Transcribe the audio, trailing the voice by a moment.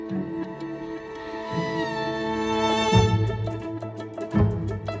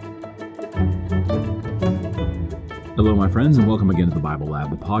Hello, my friends, and welcome again to the Bible Lab,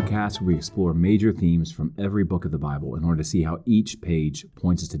 the podcast where we explore major themes from every book of the Bible in order to see how each page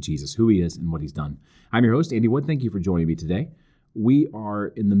points us to Jesus, who he is, and what he's done. I'm your host, Andy Wood. Thank you for joining me today. We are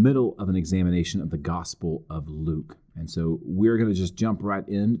in the middle of an examination of the Gospel of Luke. And so we're going to just jump right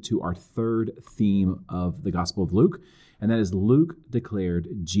into our third theme of the Gospel of Luke, and that is Luke declared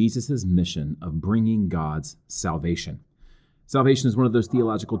Jesus' mission of bringing God's salvation. Salvation is one of those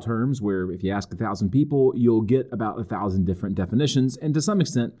theological terms where if you ask 1,000 people, you'll get about 1,000 different definitions, and to some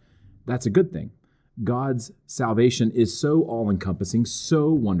extent, that's a good thing. God's salvation is so all-encompassing,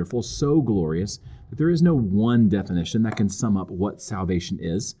 so wonderful, so glorious, that there is no one definition that can sum up what salvation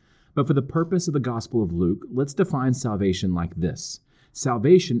is. But for the purpose of the Gospel of Luke, let's define salvation like this.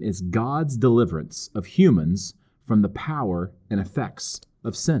 Salvation is God's deliverance of humans from the power and effects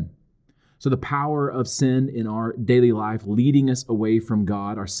of sin. So the power of sin in our daily life leading us away from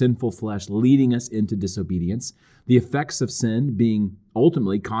God, our sinful flesh leading us into disobedience, the effects of sin being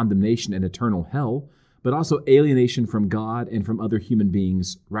ultimately condemnation and eternal hell, but also alienation from God and from other human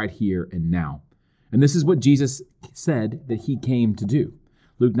beings right here and now. And this is what Jesus said that he came to do.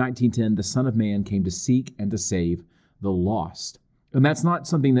 Luke 19:10, the Son of Man came to seek and to save the lost. And that's not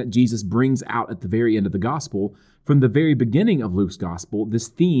something that Jesus brings out at the very end of the gospel. From the very beginning of Luke's gospel, this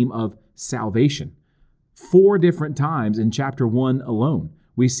theme of salvation. 4 different times in chapter 1 alone,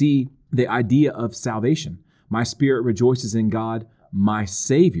 we see the idea of salvation. My spirit rejoices in God, my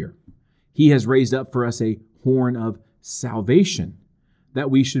Savior. He has raised up for us a horn of salvation, that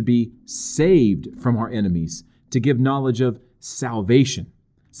we should be saved from our enemies, to give knowledge of salvation.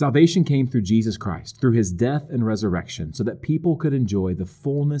 Salvation came through Jesus Christ, through his death and resurrection, so that people could enjoy the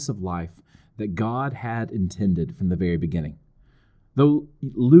fullness of life that God had intended from the very beginning. Though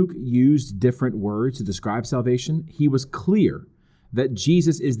Luke used different words to describe salvation, he was clear that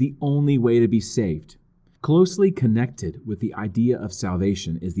Jesus is the only way to be saved. Closely connected with the idea of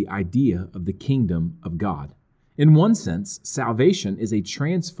salvation is the idea of the kingdom of God. In one sense, salvation is a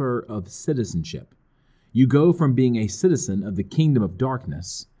transfer of citizenship. You go from being a citizen of the kingdom of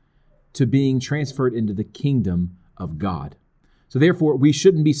darkness to being transferred into the kingdom of God. So therefore, we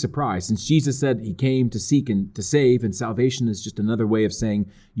shouldn't be surprised, since Jesus said he came to seek and to save, and salvation is just another way of saying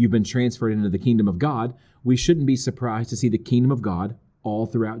you've been transferred into the kingdom of God. We shouldn't be surprised to see the kingdom of God all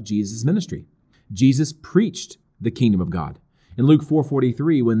throughout Jesus' ministry. Jesus preached the kingdom of God. In Luke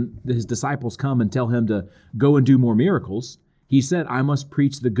 4:43, when his disciples come and tell him to go and do more miracles, he said, I must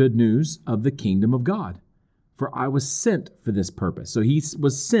preach the good news of the kingdom of God, for I was sent for this purpose. So he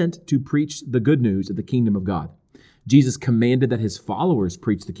was sent to preach the good news of the kingdom of God. Jesus commanded that his followers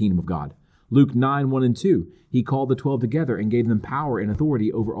preach the kingdom of God. Luke 9:1 and 2, he called the 12 together and gave them power and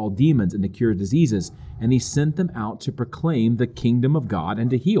authority over all demons and to cure diseases, and he sent them out to proclaim the kingdom of God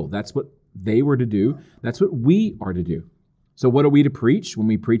and to heal. That's what they were to do. That's what we are to do. So what are we to preach when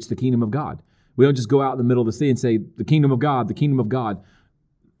we preach the kingdom of God? We don't just go out in the middle of the city and say, the kingdom of God, the kingdom of God.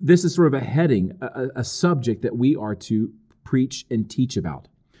 This is sort of a heading, a subject that we are to preach and teach about.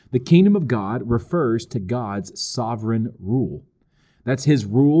 The kingdom of God refers to God's sovereign rule. That's his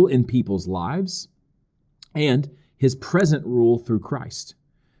rule in people's lives and his present rule through Christ.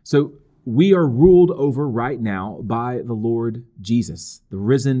 So we are ruled over right now by the Lord Jesus, the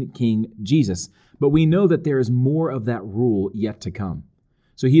risen King Jesus. But we know that there is more of that rule yet to come.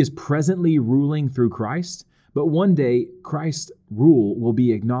 So he is presently ruling through Christ, but one day Christ's rule will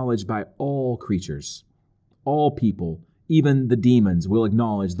be acknowledged by all creatures, all people. Even the demons will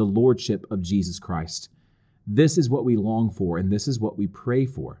acknowledge the lordship of Jesus Christ. This is what we long for, and this is what we pray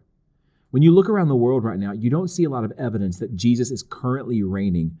for. When you look around the world right now, you don't see a lot of evidence that Jesus is currently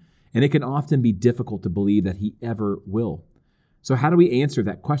reigning, and it can often be difficult to believe that he ever will. So how do we answer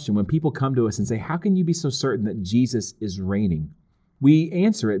that question when people come to us and say, how can you be so certain that Jesus is reigning? We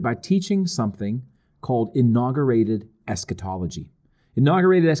answer it by teaching something called inaugurated eschatology.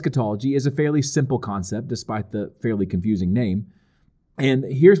 Inaugurated eschatology is a fairly simple concept, despite the fairly confusing name. And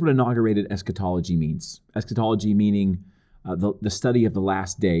here's what inaugurated eschatology means. Eschatology meaning the study of the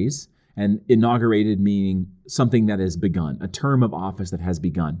last days, and inaugurated meaning something that has begun, a term of office that has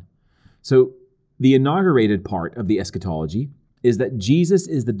begun. So the inaugurated part of the eschatology is that Jesus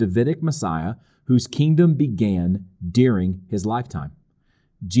is the Davidic Messiah whose kingdom began during his lifetime.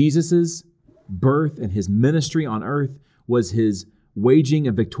 Jesus' birth and his ministry on earth was his waging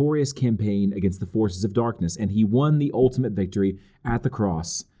a victorious campaign against the forces of darkness, and he won the ultimate victory at the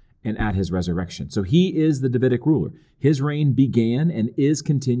cross and at his resurrection. So he is the Davidic ruler. His reign began and is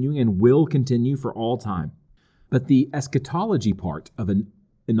continuing and will continue for all time. But the eschatology part of an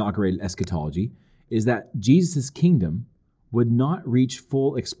inaugurated eschatology is that Jesus' kingdom would not reach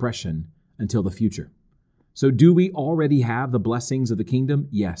full expression until the future. So do we already have the blessings of the kingdom?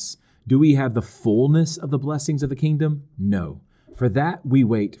 Yes. Do we have the fullness of the blessings of the kingdom? No. For that, we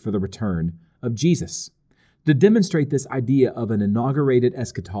wait for the return of Jesus. To demonstrate this idea of an inaugurated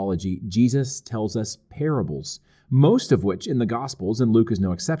eschatology, Jesus tells us parables, most of which in the Gospels, and Luke is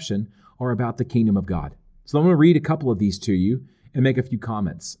no exception, are about the kingdom of God. So I'm going to read a couple of these to you and make a few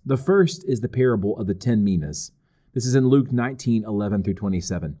comments. The first is the parable of the 10 minas. This is in Luke 19:11 through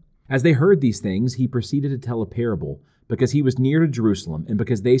 27. As they heard these things, he proceeded to tell a parable, because he was near to Jerusalem and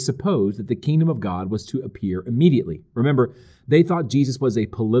because they supposed that the kingdom of God was to appear immediately. Remember, they thought Jesus was a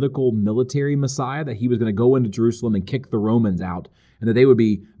political military Messiah, that he was going to go into Jerusalem and kick the Romans out, and that they would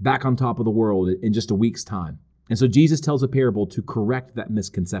be back on top of the world in just a week's time. And so Jesus tells a parable to correct that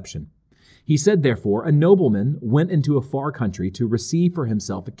misconception. He said, therefore, a nobleman went into a far country to receive for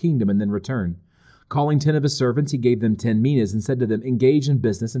himself a kingdom and then return. Calling 10 of his servants, he gave them 10 minas and said to them, engage in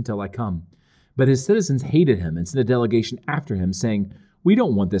business until I come. But his citizens hated him and sent a delegation after him, saying, we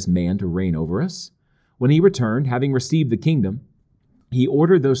don't want this man to reign over us. When he returned, having received the kingdom, he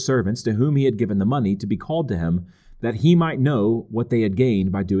ordered those servants to whom he had given the money to be called to him, that he might know what they had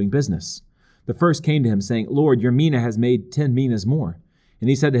gained by doing business. The first came to him, saying, Lord, your mina has made 10 minas more. And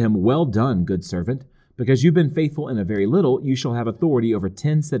he said to him, well done, good servant, because you've been faithful in a very little, you shall have authority over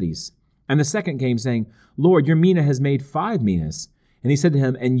 10 cities. And the second came, saying, Lord, your mina has made 5 minas. And he said to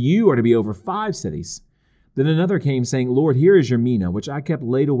him, and you are to be over 5 cities. Then another came, saying, Lord, here is your mina, which I kept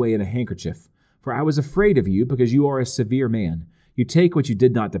laid away in a handkerchief. For I was afraid of you, because you are a severe man. You take what you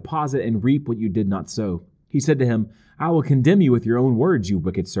did not deposit, and reap what you did not sow. He said to him, I will condemn you with your own words, you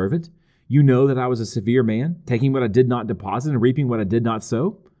wicked servant. You know that I was a severe man, taking what I did not deposit and reaping what I did not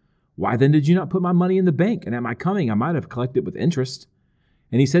sow? Why then did you not put my money in the bank, and at my coming I might have collected with interest?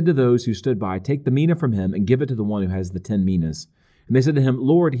 And he said to those who stood by, take the mina from him, and give it to the one who has the 10 minas. And they said to him,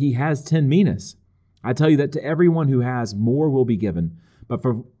 Lord, he has 10 minas. I tell you that to everyone who has, more will be given. But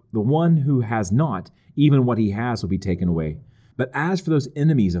for the one who has not, even what he has will be taken away. But as for those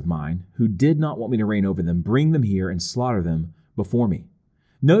enemies of mine, who did not want me to reign over them, bring them here and slaughter them before me.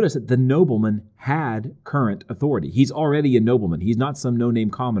 Notice that the nobleman had current authority. He's already a nobleman. He's not some no-name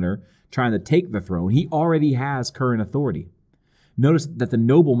commoner trying to take the throne. He already has current authority. Notice that the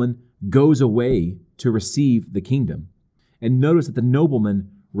nobleman goes away to receive the kingdom. And notice that the nobleman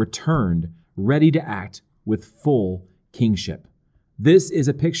returned, ready to act with full kingship. This is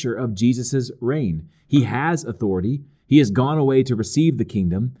a picture of Jesus' reign. He has authority. He has gone away to receive the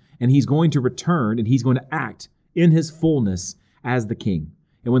kingdom, and he's going to return, and he's going to act in his fullness as the king.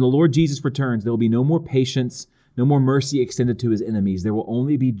 And when the Lord Jesus returns, there will be no more patience, no more mercy extended to his enemies. There will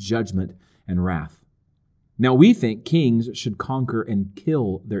only be judgment and wrath. Now, we think kings should conquer and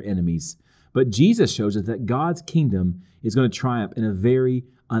kill their enemies, but Jesus shows us that God's kingdom is going to triumph in a very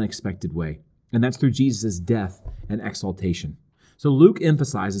unexpected way, and that's through Jesus' death and exaltation. So Luke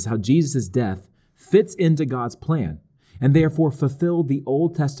emphasizes how Jesus' death fits into God's plan, and therefore fulfilled the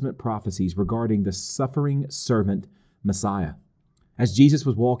Old Testament prophecies regarding the suffering servant Messiah. As Jesus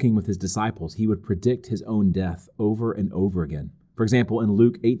was walking with his disciples, he would predict his own death over and over again. For example, in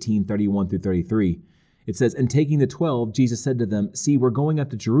Luke 18:31 through 33, it says, and taking the 12, Jesus said to them, see, we're going up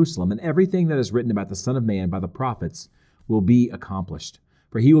to Jerusalem, and everything that is written about the Son of Man by the prophets will be accomplished.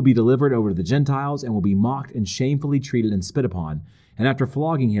 For he will be delivered over to the Gentiles and will be mocked and shamefully treated and spit upon. And after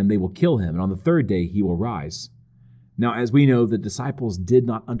flogging him, they will kill him, and on the 3rd day he will rise. Now, as we know, the disciples did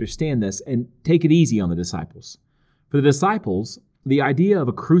not understand this, and take it easy on the disciples. For the disciples, the idea of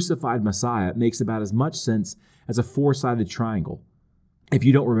a crucified Messiah makes about as much sense as a 4-sided triangle. If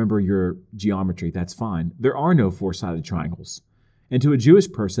you don't remember your geometry, that's fine. There are no 4-sided triangles. And to a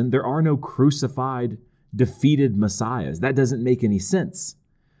Jewish person, there are no crucified, defeated messiahs. That doesn't make any sense.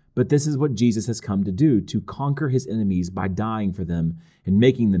 But this is what Jesus has come to do, to conquer his enemies by dying for them and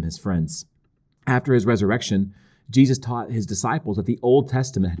making them his friends. After his resurrection, Jesus taught his disciples that the Old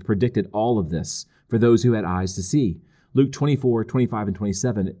Testament had predicted all of this for those who had eyes to see. Luke 24:25 and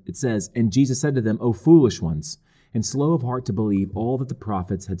 27, it says, and Jesus said to them, O foolish ones, and slow of heart to believe all that the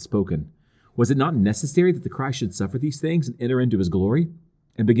prophets had spoken. Was it not necessary that the Christ should suffer these things and enter into his glory?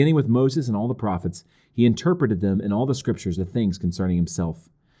 And beginning with Moses and all the prophets, he interpreted them in all the scriptures the things concerning himself.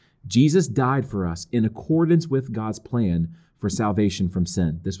 Jesus died for us in accordance with God's plan for salvation from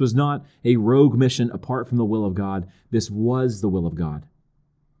sin. This was not a rogue mission apart from the will of God. This was the will of God.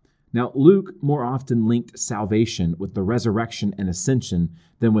 Now, Luke more often linked salvation with the resurrection and ascension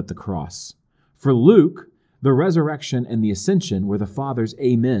than with the cross. For Luke, the resurrection and the ascension were the Father's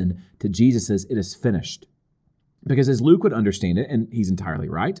amen to Jesus' it is finished. Because as Luke would understand it, and he's entirely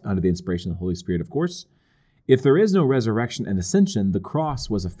right, under the inspiration of the Holy Spirit, of course, if there is no resurrection and ascension, the cross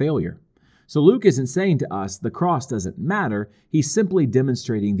was a failure. So Luke isn't saying to us the cross doesn't matter. He's simply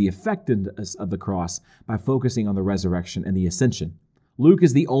demonstrating the effectiveness of the cross by focusing on the resurrection and the ascension. Luke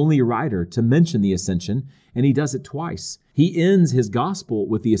is the only writer to mention the ascension, and he does it twice. He ends his gospel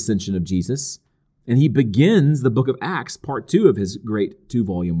with the ascension of Jesus, and he begins the book of Acts, part 2 of his great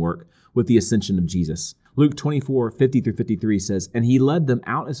 2-volume work, with the ascension of Jesus. Luke 24:50-53 says, "And he led them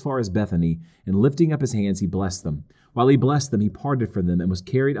out as far as Bethany, and lifting up his hands, he blessed them. While he blessed them, he parted from them and was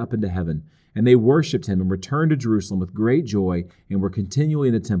carried up into heaven. And they worshipped him and returned to Jerusalem with great joy and were continually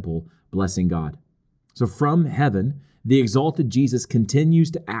in the temple, blessing God." So from heaven, the exalted Jesus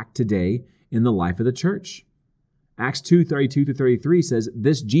continues to act today in the life of the church. Acts 2:32-33 says,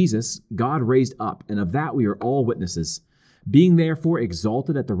 "This Jesus God raised up, and of that we are all witnesses. Being therefore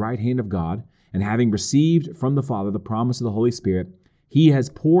exalted at the right hand of God, and having received from the Father the promise of the Holy Spirit, he has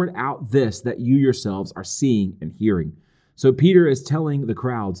poured out this that you yourselves are seeing and hearing." So Peter is telling the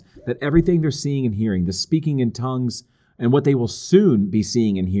crowds that everything they're seeing and hearing, the speaking in tongues, and what they will soon be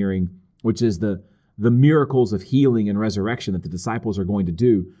seeing and hearing, which is the miracles of healing and resurrection that the disciples are going to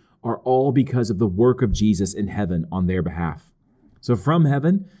do, are all because of the work of Jesus in heaven on their behalf. So from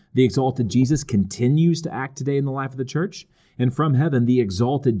heaven, the exalted Jesus continues to act today in the life of the church, and from heaven, the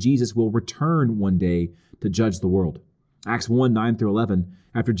exalted Jesus will return one day to judge the world. Acts 1:9-11,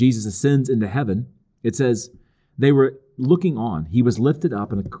 after Jesus ascends into heaven, it says, "They were looking on. He was lifted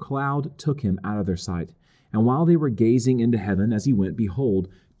up, and a cloud took him out of their sight. And while they were gazing into heaven as he went, behold,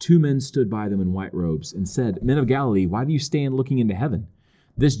 2 men stood by them in white robes and said, 'Men of Galilee, why do you stand looking into heaven?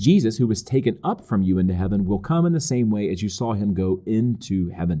 This Jesus who was taken up from you into heaven will come in the same way as you saw him go into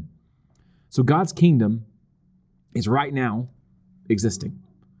heaven.'" So God's kingdom is right now existing.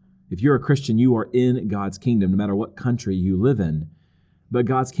 If you're a Christian, you are in God's kingdom, no matter what country you live in. But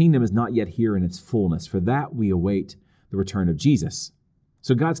God's kingdom is not yet here in its fullness. For that, we await the return of Jesus.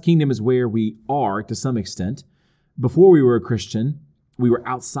 So God's kingdom is where we are to some extent. Before we were a Christian, we were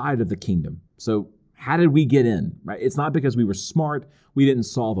outside of the kingdom. So how did we get in? Right? It's not because we were smart. We didn't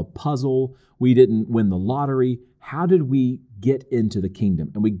solve a puzzle. We didn't win the lottery. How did we get into the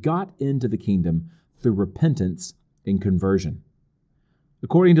kingdom? And we got into the kingdom through repentance and conversion.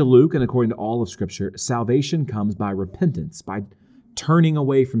 According to Luke and according to all of Scripture, salvation comes by repentance, by turning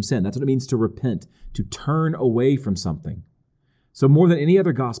away from sin. That's what it means to repent, to turn away from something. So more than any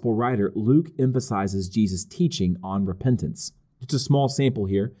other gospel writer, Luke emphasizes Jesus' teaching on repentance. Just a small sample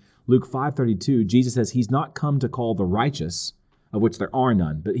here. Luke 5:32, Jesus says he's not come to call the righteous, of which there are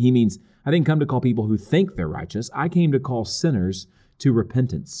none, but he means, I didn't come to call people who think they're righteous. I came to call sinners to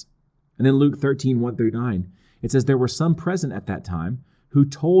repentance. And then Luke 13:1-9, it says, "There were some present at that time who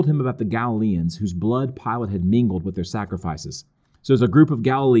told him about the Galileans whose blood Pilate had mingled with their sacrifices." So there's a group of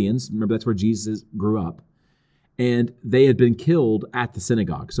Galileans, remember that's where Jesus grew up, and they had been killed at the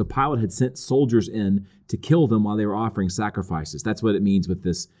synagogue. So Pilate had sent soldiers in to kill them while they were offering sacrifices. That's what it means with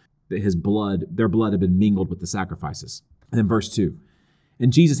this, that their blood had been mingled with the sacrifices. And then verse 2,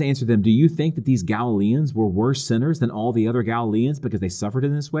 "And Jesus answered them, 'Do you think that these Galileans were worse sinners than all the other Galileans because they suffered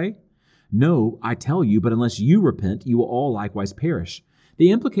in this way? No, I tell you, but unless you repent, you will all likewise perish.'" The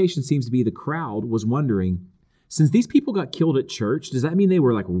implication seems to be the crowd was wondering, since these people got killed at church, does that mean they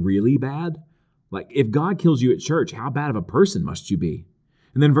were really bad? If God kills you at church, how bad of a person must you be?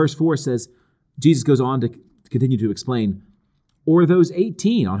 And then verse 4 says, Jesus goes on to continue to explain, "Or those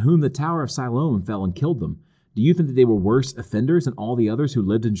 18 on whom the tower of Siloam fell and killed them, do you think that they were worse offenders than all the others who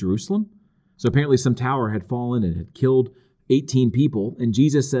lived in Jerusalem?" So apparently some tower had fallen and had killed 18 people, and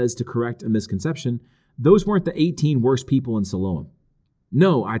Jesus says, to correct a misconception, those weren't the 18 worst people in Siloam.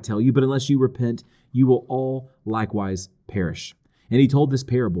 "No, I tell you, but unless you repent, you will all likewise perish." And he told this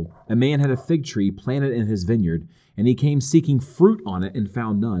parable. "A man had a fig tree planted in his vineyard, and he came seeking fruit on it and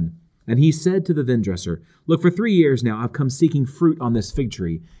found none. And he said to the vine dresser, 'Look, for 3 years now I've come seeking fruit on this fig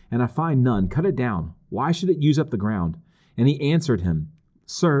tree, and I find none. Cut it down. Why should it use up the ground?' And he answered him,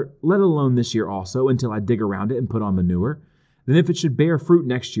 'Sir, let it alone this year also, until I dig around it and put on manure. Then if it should bear fruit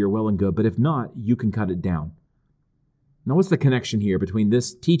next year, well and good, but if not, you can cut it down.'" Now, what's the connection here between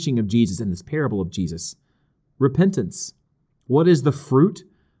this teaching of Jesus and this parable of Jesus? Repentance. What is the fruit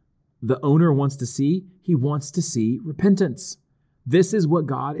the owner wants to see? He wants to see repentance. This is what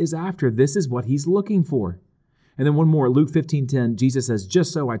God is after. This is what he's looking for. And then one more, Luke 15:10, Jesus says,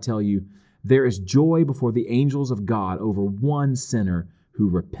 "Just so I tell you, there is joy before the angels of God over one sinner who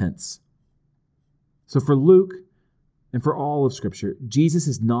repents." So for Luke and for all of Scripture, Jesus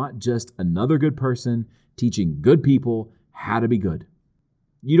is not just another good person teaching good people how to be good.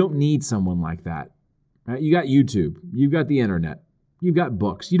 You don't need someone like that. Right? You got YouTube. You've got the internet. You've got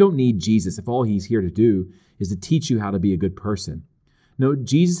books. You don't need Jesus if all he's here to do is to teach you how to be a good person. No,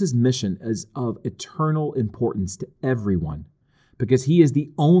 Jesus' mission is of eternal importance to everyone because he is the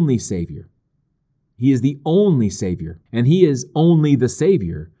only Savior. He is the only Savior, and he is only the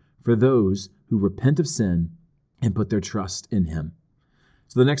Savior for those who repent of sin and put their trust in him.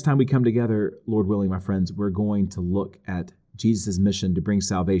 So the next time we come together, Lord willing, my friends, we're going to look at Jesus' mission to bring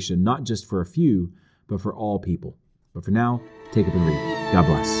salvation, not just for a few, but for all people. But for now, take up and read. God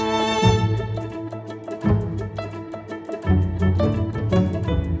bless.